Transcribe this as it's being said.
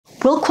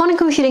Will quantum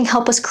computing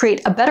help us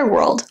create a better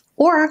world,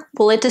 or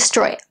will it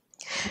destroy it?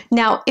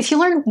 Now, if you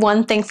learned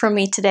one thing from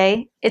me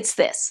today, it's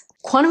this.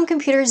 Quantum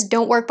computers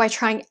don't work by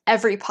trying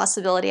every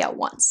possibility at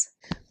once.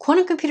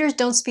 Quantum computers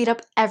don't speed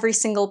up every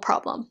single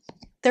problem.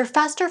 They're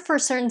faster for a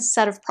certain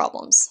set of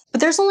problems, but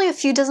there's only a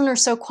few dozen or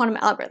so quantum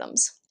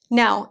algorithms.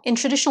 Now, in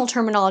traditional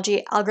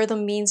terminology,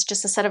 algorithm means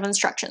just a set of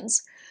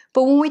instructions.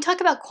 But when we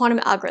talk about quantum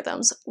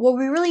algorithms, what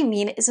we really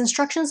mean is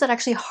instructions that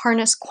actually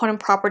harness quantum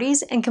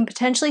properties and can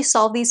potentially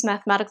solve these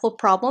mathematical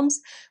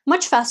problems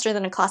much faster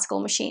than a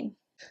classical machine.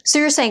 So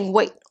you're saying,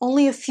 wait,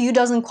 only a few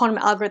dozen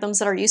quantum algorithms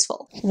that are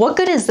useful. What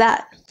good is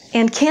that?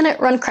 And can it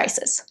run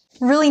crisis?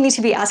 Really need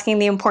to be asking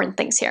the important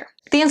things here.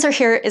 The answer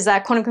here is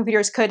that quantum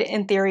computers could,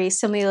 in theory,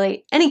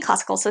 simulate any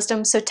classical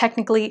system, so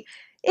technically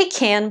it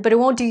can, but it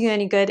won't do you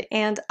any good,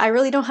 and I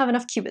really don't have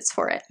enough qubits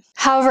for it.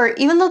 However,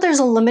 even though there's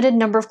a limited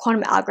number of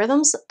quantum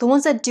algorithms, the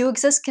ones that do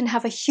exist can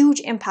have a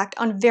huge impact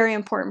on very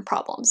important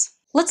problems.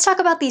 Let's talk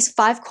about these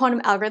 5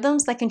 quantum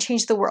algorithms that can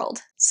change the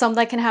world, some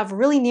that can have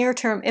really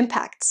near-term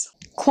impacts.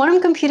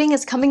 Quantum computing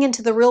is coming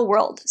into the real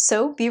world,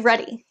 so be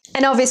ready.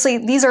 And obviously,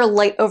 these are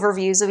light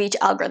overviews of each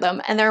algorithm,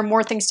 and there are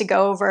more things to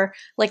go over,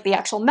 like the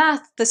actual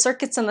math, the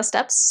circuits, and the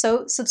steps,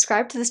 so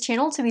subscribe to this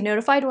channel to be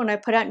notified when I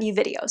put out new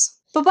videos.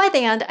 But by the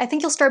end, I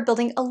think you'll start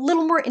building a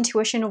little more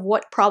intuition of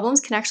what problems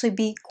can actually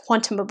be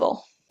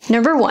quantumable.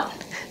 Number 1.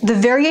 The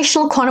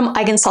Variational Quantum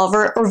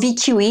Eigensolver, or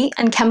VQE,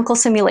 and chemical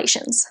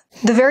simulations.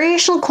 The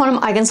Variational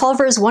Quantum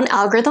Eigensolver is one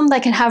algorithm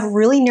that can have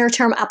really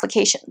near-term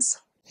applications.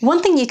 One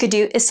thing you could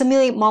do is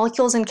simulate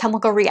molecules and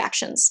chemical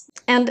reactions.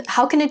 And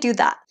how can it do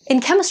that?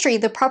 In chemistry,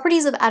 the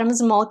properties of atoms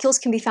and molecules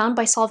can be found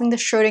by solving the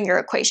Schrödinger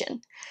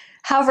equation.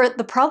 However,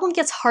 the problem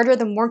gets harder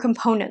the more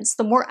components,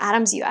 the more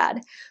atoms you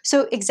add,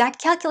 so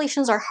exact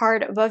calculations are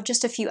hard above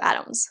just a few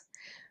atoms.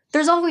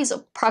 There's always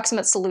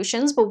approximate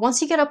solutions, but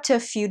once you get up to a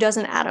few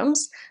dozen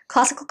atoms,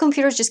 classical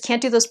computers just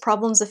can't do those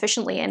problems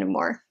efficiently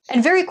anymore.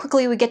 And very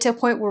quickly we get to a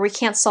point where we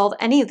can't solve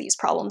any of these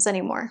problems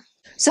anymore.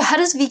 So how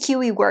does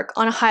VQE work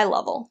on a high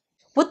level?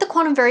 What the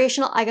quantum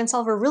variational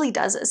eigensolver really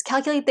does is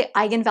calculate the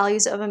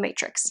eigenvalues of a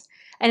matrix.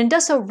 And it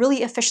does so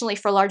really efficiently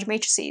for large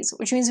matrices,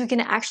 which means we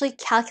can actually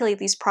calculate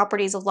these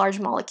properties of large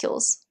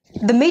molecules.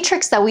 The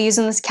matrix that we use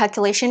in this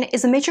calculation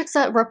is a matrix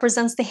that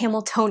represents the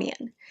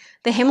Hamiltonian.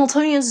 The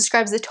Hamiltonian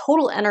describes the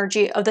total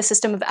energy of the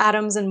system of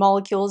atoms and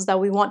molecules that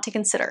we want to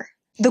consider.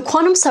 The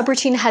quantum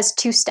subroutine has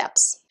 2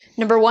 steps.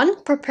 Number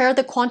 1, prepare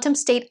the quantum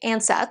state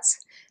ansatz.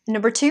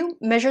 Number 2,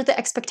 measure the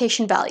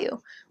expectation value,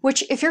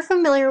 which, if you're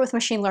familiar with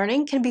machine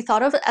learning, can be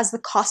thought of as the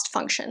cost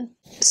function.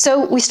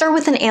 So we start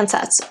with an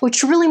ansatz,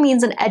 which really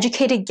means an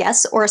educated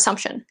guess or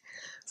assumption.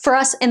 For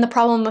us, in the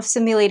problem of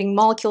simulating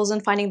molecules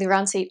and finding the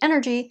ground state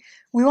energy,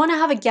 we want to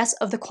have a guess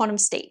of the quantum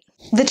state.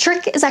 The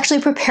trick is actually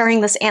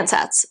preparing this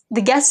ansatz.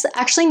 The guess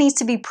actually needs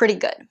to be pretty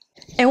good.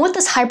 And what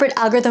this hybrid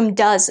algorithm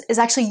does is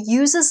actually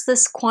uses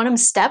this quantum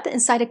step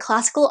inside a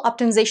classical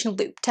optimization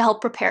loop to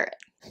help prepare it.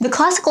 The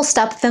classical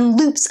step then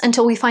loops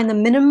until we find the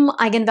minimum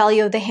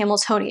eigenvalue of the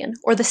Hamiltonian,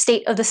 or the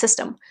state of the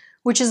system,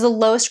 which is the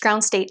lowest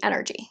ground state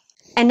energy.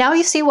 And now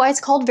you see why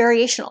it's called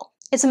variational.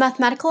 It's a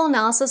mathematical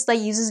analysis that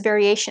uses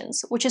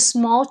variations, which is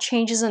small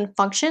changes in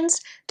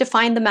functions to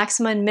find the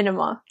maxima and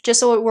minima,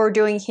 just what we're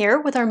doing here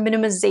with our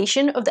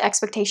minimization of the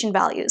expectation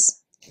values.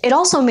 It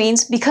also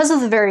means, because of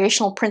the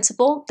variational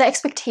principle, the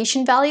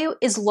expectation value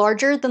is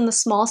larger than the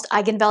smallest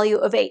eigenvalue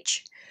of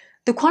h.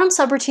 The quantum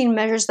subroutine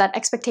measures that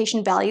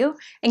expectation value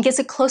and gets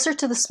it closer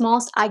to the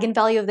smallest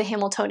eigenvalue of the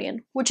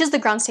Hamiltonian, which is the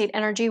ground state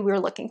energy we're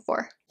looking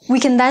for. We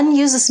can then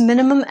use this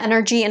minimum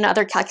energy in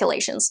other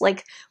calculations,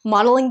 like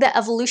modeling the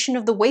evolution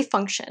of the wave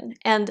function,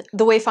 and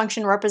the wave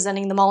function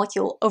representing the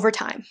molecule over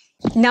time.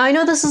 Now I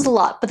know this is a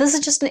lot, but this is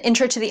just an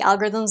intro to the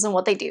algorithms and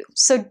what they do,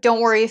 so don't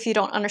worry if you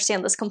don't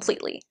understand this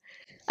completely.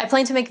 I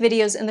plan to make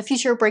videos in the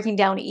future breaking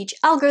down each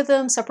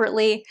algorithm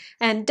separately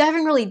and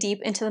diving really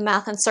deep into the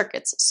math and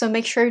circuits, so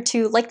make sure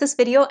to like this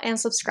video and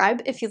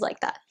subscribe if you'd like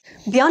that.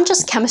 Beyond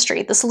just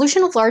chemistry, the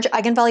solution of large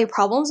eigenvalue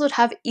problems would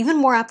have even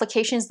more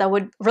applications that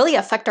would really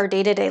affect our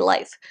day-to-day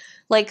life.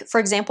 Like, for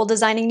example,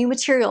 designing new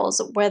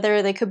materials,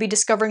 whether they could be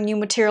discovering new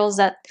materials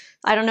that,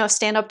 I don't know,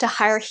 stand up to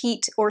higher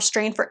heat or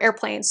strain for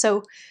airplanes,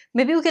 so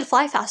maybe we could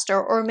fly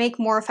faster or make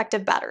more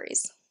effective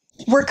batteries.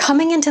 We're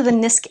coming into the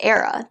NISQ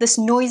era, this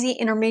noisy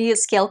intermediate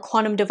scale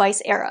quantum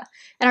device era,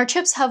 and our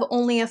chips have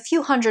only a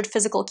few hundred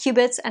physical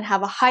qubits and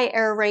have a high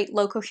error rate,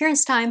 low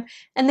coherence time,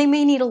 and they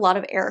may need a lot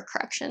of error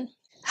correction.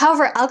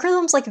 However,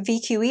 algorithms like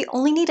VQE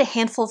only need a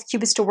handful of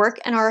qubits to work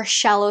and are a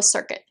shallow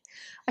circuit.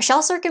 A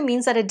shallow circuit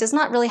means that it does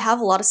not really have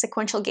a lot of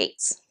sequential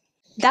gates.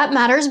 That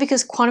matters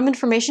because quantum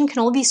information can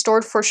only be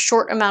stored for a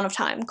short amount of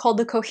time, called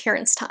the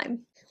coherence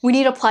time. We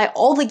need to apply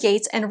all the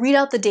gates and read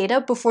out the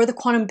data before the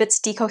quantum bits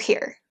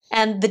decohere.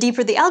 And the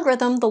deeper the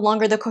algorithm, the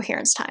longer the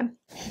coherence time.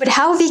 But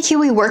how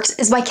VQE works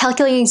is by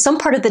calculating some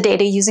part of the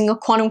data using a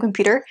quantum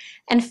computer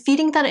and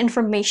feeding that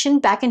information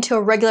back into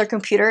a regular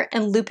computer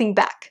and looping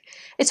back.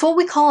 It's what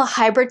we call a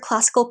hybrid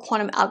classical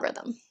quantum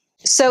algorithm.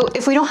 So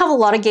if we don't have a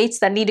lot of gates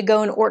that need to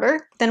go in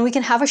order, then we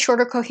can have a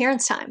shorter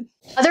coherence time.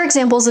 Other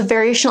examples of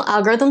variational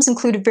algorithms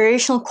include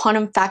variational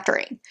quantum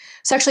factoring.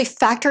 So actually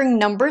factoring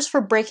numbers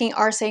for breaking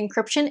RSA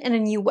encryption in a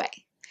new way.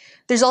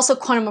 There's also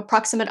quantum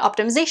approximate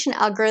optimization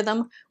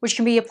algorithm, which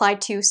can be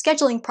applied to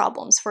scheduling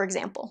problems, for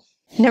example.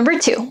 Number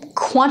 2,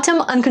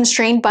 quantum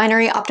unconstrained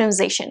binary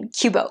optimization,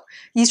 QUBO,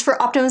 used for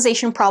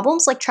optimization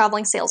problems like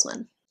traveling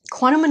salesman.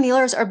 Quantum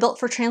annealers are built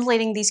for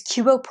translating these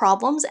QUBO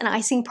problems and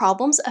icing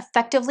problems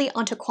effectively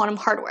onto quantum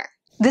hardware.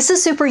 This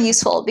is super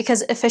useful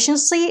because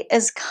efficiency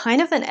is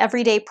kind of an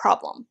everyday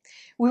problem.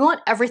 We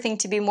want everything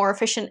to be more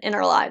efficient in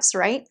our lives,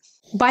 right?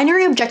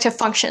 Binary objective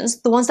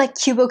functions, the ones that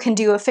QUBO can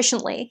do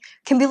efficiently,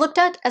 can be looked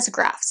at as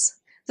graphs.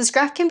 This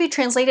graph can be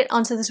translated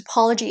onto the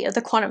topology of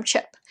the quantum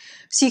chip.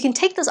 So you can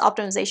take this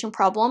optimization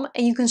problem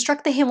and you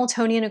construct the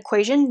Hamiltonian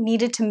equation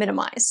needed to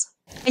minimize.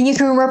 And you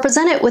can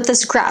represent it with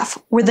this graph,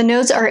 where the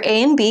nodes are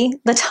A and B,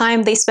 the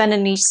time they spend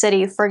in each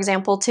city, for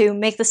example, to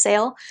make the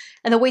sale,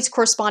 and the weights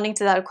corresponding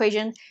to that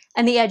equation,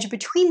 and the edge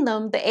between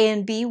them, the A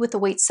and B with the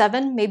weight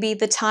 7, may be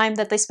the time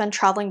that they spend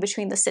traveling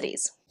between the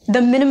cities. The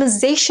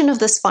minimization of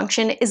this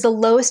function is the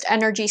lowest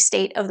energy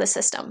state of the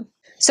system.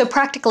 So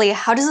practically,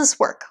 how does this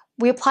work?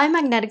 We apply a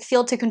magnetic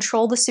field to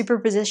control the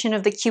superposition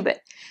of the qubit,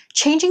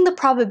 changing the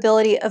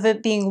probability of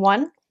it being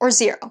 1 or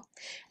 0.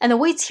 And the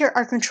weights here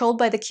are controlled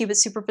by the qubit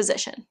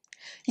superposition.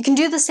 You can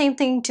do the same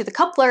thing to the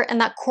coupler, and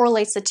that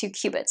correlates the two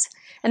qubits.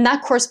 And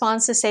that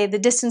corresponds to, say, the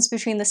distance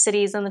between the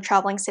cities and the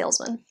traveling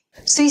salesman.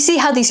 So you see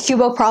how these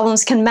QUBO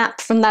problems can map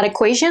from that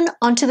equation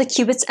onto the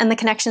qubits and the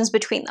connections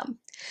between them.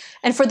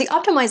 And for the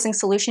optimizing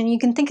solution, you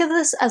can think of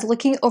this as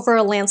looking over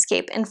a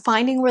landscape and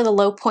finding where the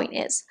low point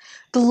is.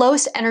 The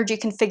lowest energy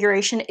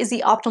configuration is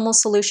the optimal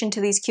solution to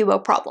these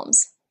QUBO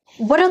problems.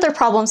 What other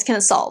problems can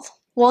it solve?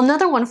 Well,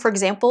 another one, for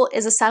example,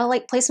 is a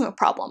satellite placement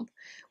problem.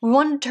 We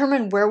want to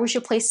determine where we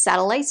should place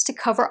satellites to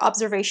cover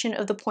observation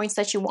of the points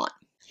that you want.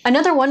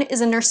 Another one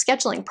is a nurse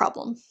scheduling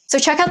problem. So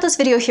check out this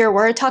video here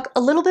where I talk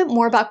a little bit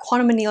more about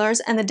quantum annealers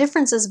and the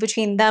differences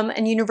between them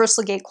and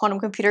universal gate quantum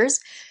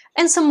computers,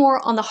 and some more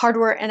on the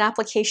hardware and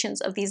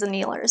applications of these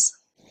annealers.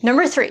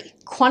 Number 3,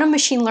 quantum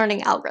machine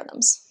learning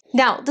algorithms.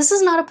 Now, this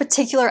is not a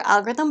particular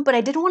algorithm, but I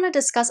did want to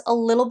discuss a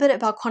little bit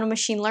about quantum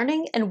machine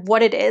learning and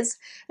what it is,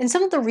 and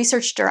some of the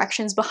research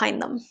directions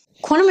behind them.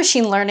 Quantum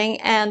machine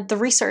learning and the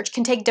research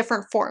can take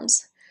different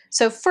forms.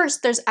 So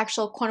first, there's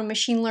actual quantum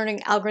machine learning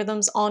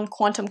algorithms on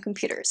quantum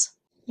computers.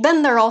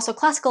 Then there are also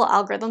classical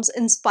algorithms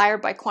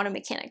inspired by quantum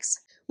mechanics.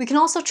 We can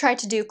also try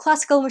to do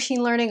classical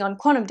machine learning on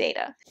quantum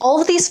data. All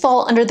of these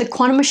fall under the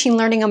quantum machine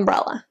learning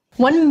umbrella.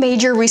 One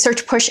major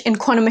research push in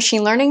quantum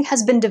machine learning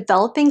has been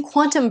developing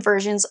quantum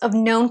versions of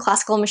known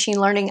classical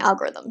machine learning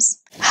algorithms.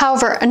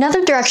 However,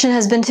 another direction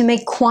has been to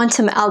make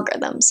quantum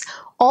algorithms,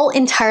 all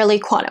entirely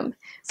quantum.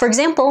 For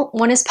example,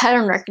 one is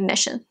pattern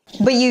recognition.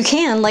 But you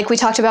can, like we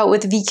talked about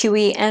with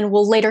VQE and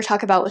we'll later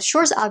talk about with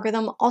Shor's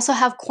algorithm, also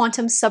have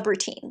quantum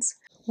subroutines.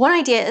 One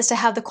idea is to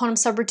have the quantum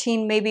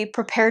subroutine maybe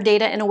prepare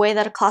data in a way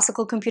that a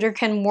classical computer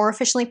can more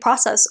efficiently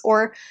process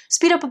or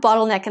speed up a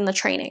bottleneck in the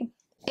training.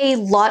 A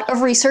lot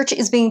of research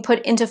is being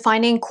put into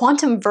finding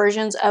quantum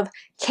versions of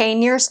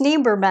k-nearest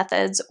neighbor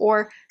methods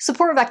or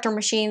support vector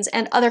machines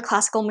and other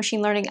classical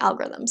machine learning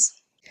algorithms.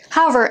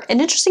 However,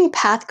 an interesting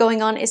path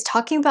going on is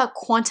talking about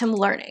quantum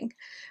learning.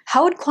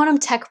 How would quantum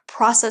tech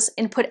process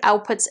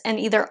input-outputs and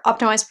either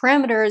optimize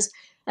parameters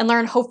and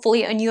learn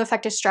hopefully a new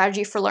effective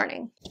strategy for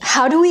learning?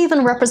 How do we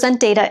even represent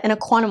data in a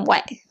quantum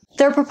way?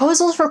 There are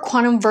proposals for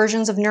quantum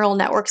versions of neural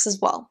networks as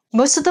well.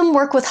 Most of them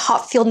work with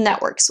hot field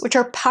networks, which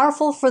are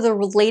powerful for the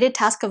related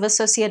task of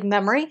associated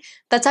memory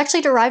that's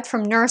actually derived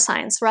from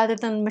neuroscience rather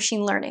than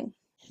machine learning.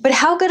 But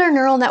how good are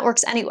neural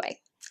networks anyway?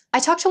 I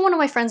talked to one of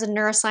my friends in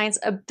neuroscience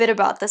a bit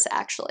about this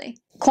actually.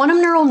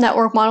 Quantum neural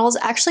network models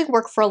actually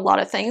work for a lot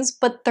of things,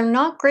 but they're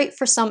not great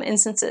for some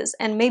instances,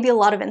 and maybe a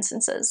lot of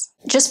instances.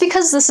 Just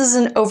because this is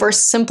an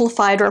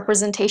oversimplified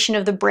representation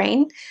of the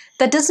brain,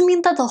 that doesn't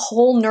mean that the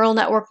whole neural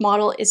network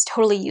model is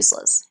totally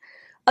useless.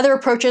 Other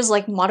approaches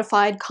like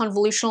modified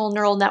convolutional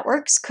neural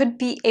networks could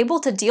be able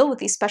to deal with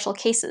these special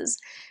cases,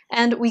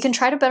 and we can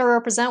try to better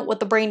represent what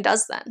the brain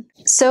does then.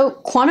 So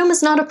quantum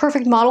is not a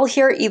perfect model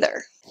here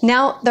either.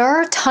 Now, there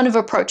are a ton of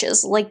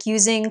approaches, like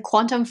using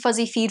quantum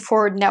fuzzy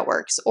feed-forward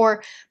networks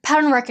or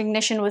pattern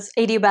recognition with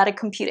adiabatic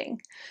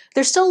computing.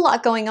 There's still a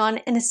lot going on,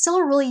 and it's still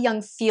a really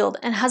young field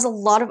and has a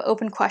lot of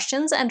open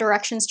questions and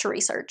directions to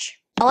research.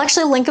 I'll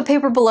actually link a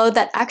paper below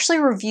that actually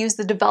reviews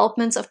the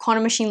developments of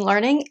quantum machine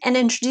learning and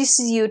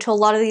introduces you to a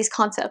lot of these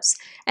concepts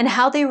and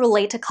how they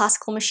relate to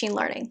classical machine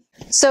learning.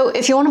 So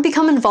if you want to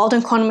become involved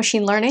in quantum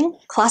machine learning,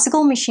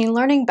 classical machine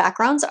learning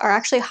backgrounds are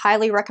actually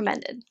highly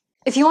recommended.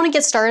 If you want to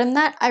get started in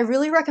that, I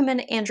really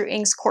recommend Andrew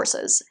Ng's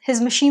courses.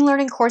 His machine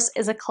learning course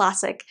is a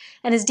classic,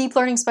 and his deep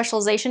learning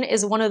specialization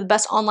is one of the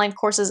best online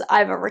courses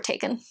I've ever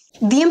taken.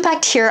 The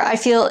impact here, I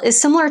feel, is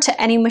similar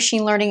to any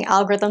machine learning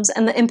algorithms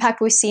and the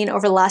impact we've seen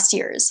over the last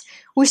years.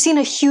 We've seen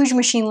a huge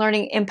machine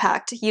learning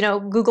impact.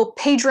 Google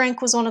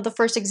PageRank was one of the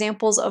first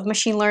examples of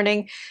machine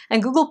learning,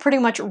 and Google pretty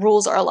much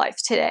rules our life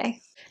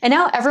today. And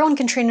now everyone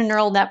can train a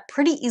neural net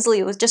pretty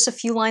easily with just a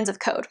few lines of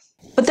code.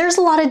 But there's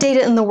a lot of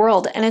data in the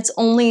world, and it's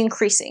only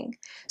increasing.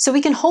 So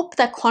we can hope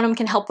that quantum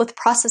can help with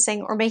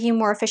processing or making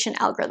more efficient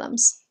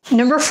algorithms.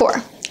 Number 4,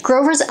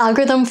 Grover's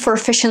algorithm for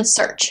efficient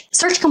search.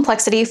 Search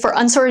complexity for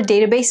unsorted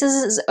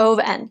databases is O of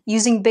n,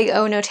 using big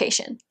O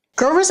notation.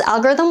 Grover's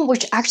algorithm,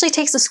 which actually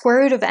takes the square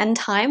root of n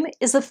time,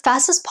 is the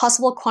fastest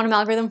possible quantum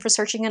algorithm for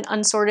searching an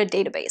unsorted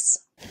database.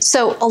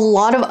 So a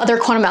lot of other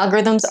quantum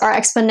algorithms are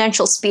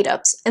exponential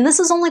speedups, and this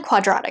is only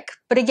quadratic.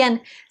 But again,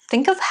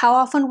 think of how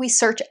often we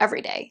search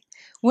every day.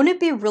 Wouldn't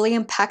it be really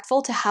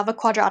impactful to have a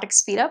quadratic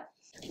speedup?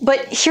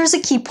 But here's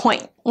a key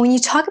point. When you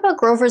talk about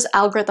Grover's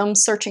algorithm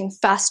searching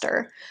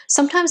faster,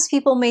 sometimes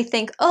people may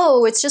think,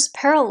 oh, it's just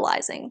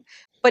parallelizing.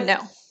 But no.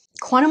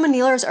 Quantum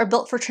annealers are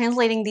built for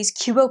translating these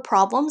QUBO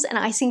problems and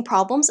Ising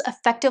problems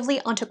effectively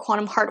onto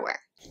quantum hardware.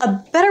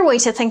 A better way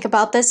to think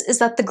about this is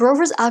that the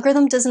Grover's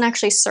algorithm doesn't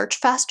actually search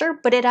faster,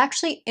 but it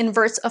actually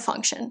inverts a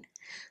function.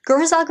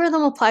 Grover's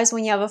algorithm applies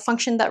when you have a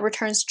function that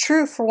returns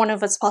true for one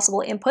of its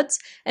possible inputs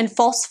and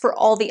false for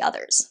all the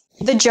others.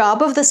 The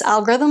job of this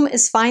algorithm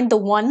is find the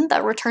one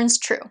that returns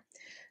true.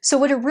 So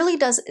what it really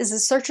does is it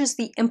searches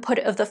the input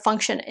of the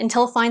function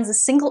until it finds a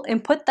single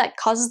input that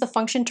causes the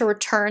function to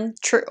return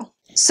true.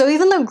 So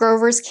even though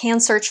Grovers can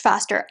search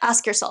faster,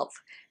 ask yourself,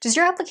 does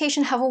your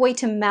application have a way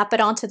to map it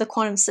onto the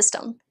quantum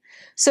system?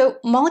 So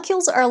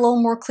molecules are a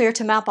little more clear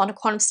to map onto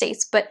quantum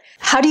states, but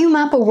how do you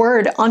map a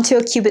word onto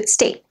a qubit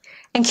state?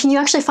 And can you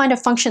actually find a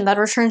function that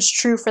returns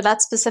true for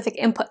that specific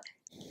input?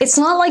 It's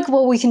not like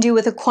what we can do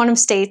with the quantum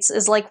states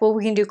is like what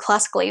we can do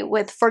classically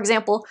with, for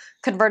example,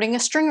 converting a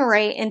string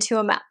array into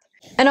a map.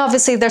 And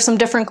obviously there's some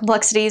different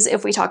complexities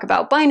if we talk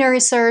about binary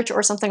search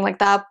or something like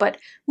that, but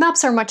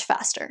maps are much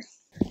faster.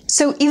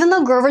 So even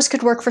though Grovers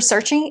could work for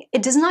searching,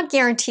 it does not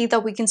guarantee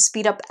that we can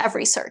speed up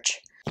every search.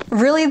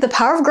 Really, the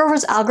power of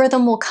Grover's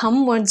algorithm will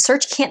come when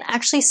search can't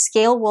actually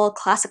scale well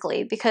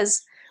classically,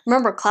 because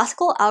remember,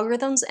 classical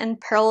algorithms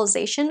and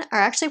parallelization are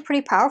actually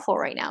pretty powerful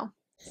right now.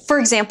 For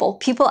example,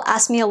 people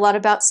ask me a lot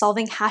about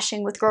solving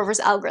hashing with Grover's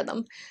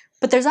algorithm,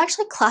 but there's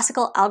actually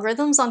classical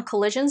algorithms on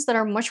collisions that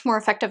are much more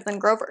effective than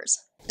Grover's.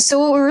 So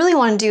what we really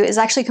want to do is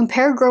actually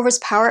compare Grover's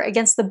power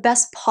against the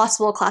best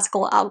possible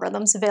classical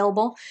algorithms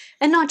available,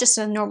 and not just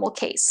in a normal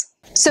case.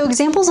 So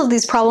examples of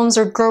these problems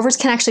where Grover's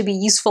can actually be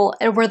useful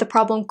and where the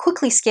problem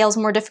quickly scales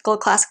more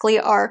difficult classically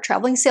are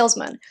traveling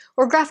salesman,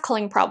 or graph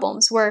culling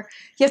problems, where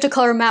you have to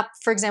color a map,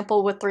 for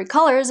example, with 3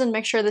 colors and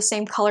make sure the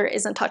same color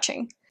isn't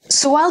touching.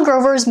 So while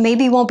Grover's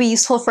maybe won't be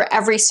useful for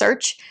every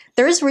search,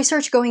 there is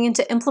research going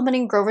into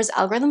implementing Grover's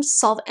algorithms to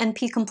solve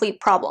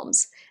NP-complete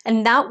problems,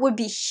 and that would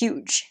be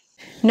huge.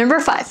 Number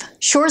 5,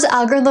 Shor's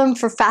algorithm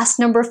for fast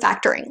number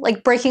factoring,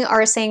 like breaking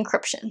RSA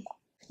encryption.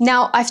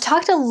 Now, I've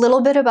talked a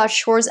little bit about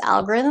Shor's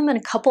algorithm in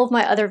a couple of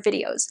my other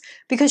videos,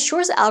 because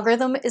Shor's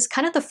algorithm is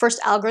kind of the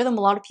first algorithm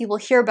a lot of people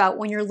hear about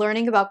when you're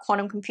learning about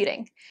quantum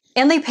computing.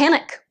 And they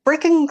panic,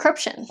 breaking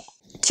encryption.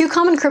 2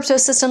 common crypto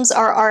systems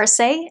are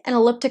RSA and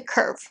elliptic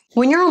curve.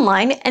 When you're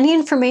online, any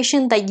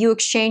information that you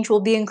exchange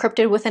will be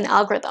encrypted with an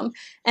algorithm,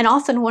 and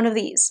often one of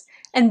these.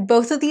 And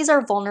both of these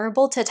are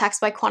vulnerable to attacks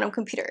by quantum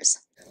computers.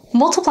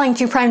 Multiplying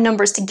 2 prime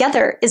numbers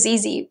together is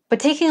easy, but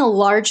taking a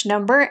large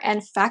number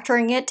and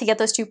factoring it to get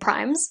those 2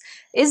 primes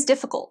is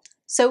difficult.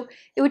 So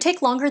it would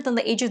take longer than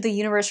the age of the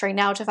universe right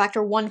now to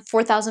factor one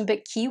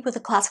 4,000-bit key with a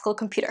classical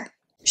computer.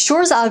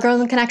 Shor's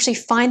algorithm can actually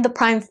find the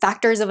prime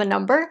factors of a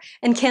number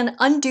and can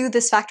undo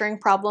this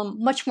factoring problem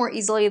much more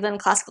easily than a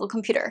classical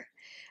computer.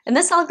 And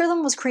this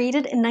algorithm was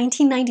created in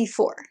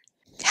 1994.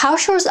 How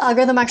Shor's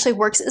algorithm actually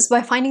works is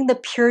by finding the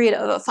period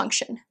of a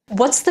function.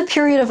 What's the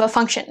period of a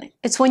function?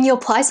 It's when you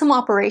apply some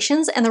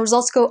operations and the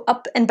results go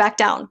up and back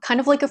down, kind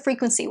of like a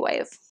frequency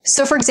wave.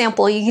 So for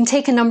example, you can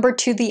take a number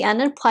to the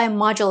n and apply a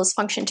modulus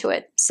function to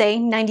it, say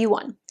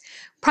 91.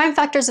 Prime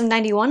factors of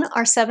 91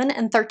 are 7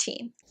 and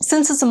 13.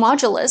 Since it's a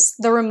modulus,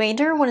 the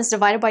remainder, when it's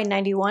divided by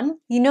 91,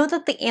 you know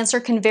that the answer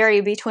can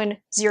vary between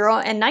 0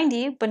 and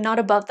 90, but not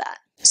above that.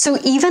 So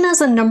even as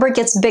the number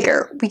gets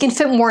bigger, we can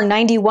fit more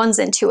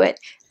 91s into it,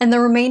 and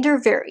the remainder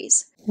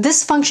varies.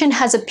 This function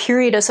has a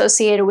period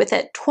associated with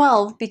it,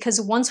 12,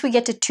 because once we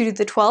get to 2 to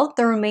the 12th,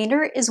 the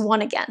remainder is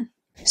 1 again.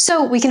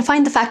 So we can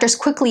find the factors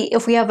quickly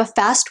if we have a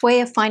fast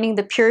way of finding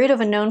the period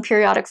of a known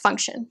periodic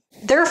function.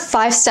 There are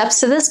 5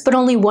 steps to this, but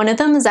only one of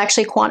them is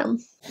actually quantum.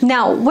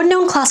 Now, what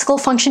known classical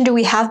function do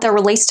we have that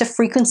relates to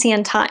frequency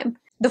and time?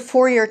 The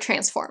Fourier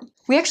transform.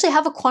 We actually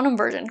have a quantum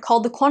version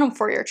called the quantum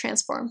Fourier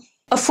transform.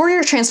 A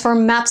Fourier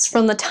transform maps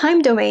from the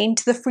time domain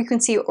to the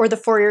frequency or the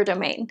Fourier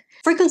domain.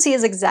 Frequency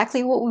is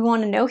exactly what we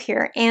want to know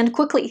here, and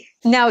quickly.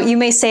 Now, you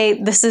may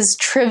say this is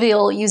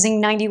trivial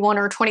using 91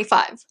 or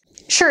 25.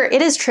 Sure,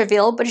 it is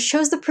trivial, but it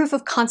shows the proof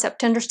of concept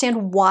to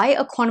understand why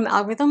a quantum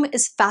algorithm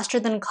is faster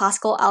than a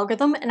classical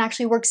algorithm and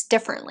actually works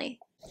differently.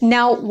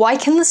 Now, why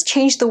can this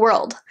change the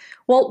world?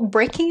 Well,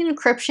 breaking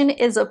encryption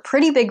is a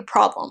pretty big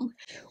problem.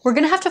 We're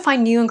going to have to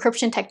find new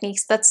encryption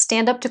techniques that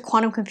stand up to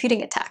quantum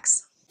computing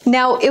attacks.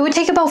 Now, it would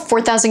take about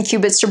 4,000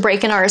 qubits to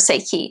break an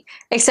RSA key,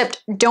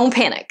 except don't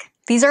panic.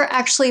 These are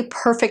actually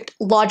perfect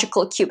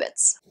logical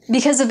qubits.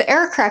 Because of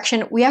error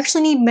correction, we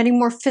actually need many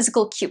more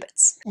physical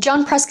qubits.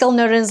 John Preskill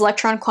noted in his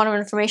lecture on quantum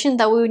information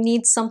that we would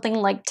need something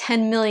like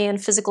 10 million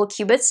physical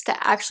qubits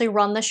to actually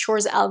run the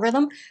Shor's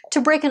algorithm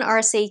to break an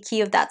RSA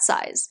key of that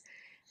size.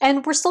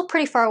 And we're still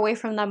pretty far away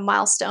from that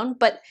milestone,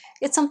 but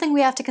it's something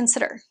we have to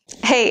consider.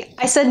 Hey,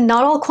 I said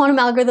not all quantum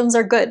algorithms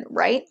are good,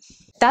 right?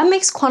 That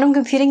makes quantum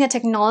computing a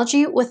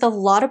technology with a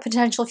lot of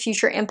potential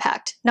future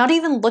impact, not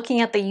even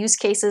looking at the use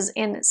cases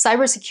in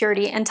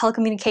cybersecurity and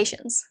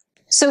telecommunications.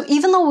 So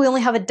even though we only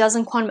have a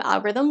dozen quantum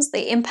algorithms,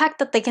 the impact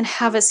that they can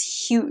have is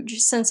huge,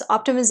 since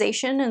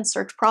optimization and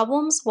search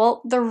problems,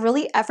 well, they're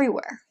really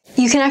everywhere.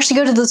 You can actually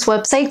go to this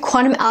website,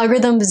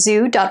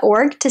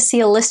 quantumalgorithmzoo.org, to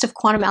see a list of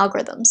quantum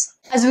algorithms.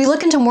 As we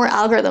look into more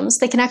algorithms,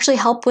 they can actually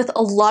help with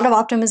a lot of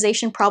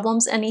optimization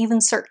problems and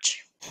even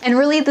search. And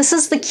really, this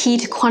is the key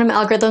to quantum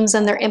algorithms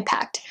and their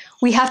impact.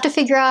 We have to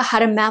figure out how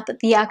to map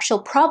the actual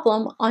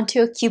problem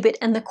onto a qubit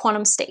and the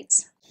quantum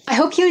states. I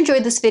hope you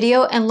enjoyed this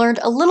video and learned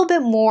a little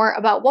bit more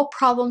about what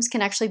problems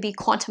can actually be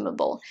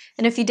quantumable.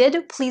 And if you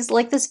did, please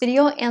like this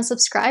video and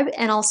subscribe,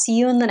 and I'll see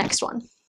you in the next one.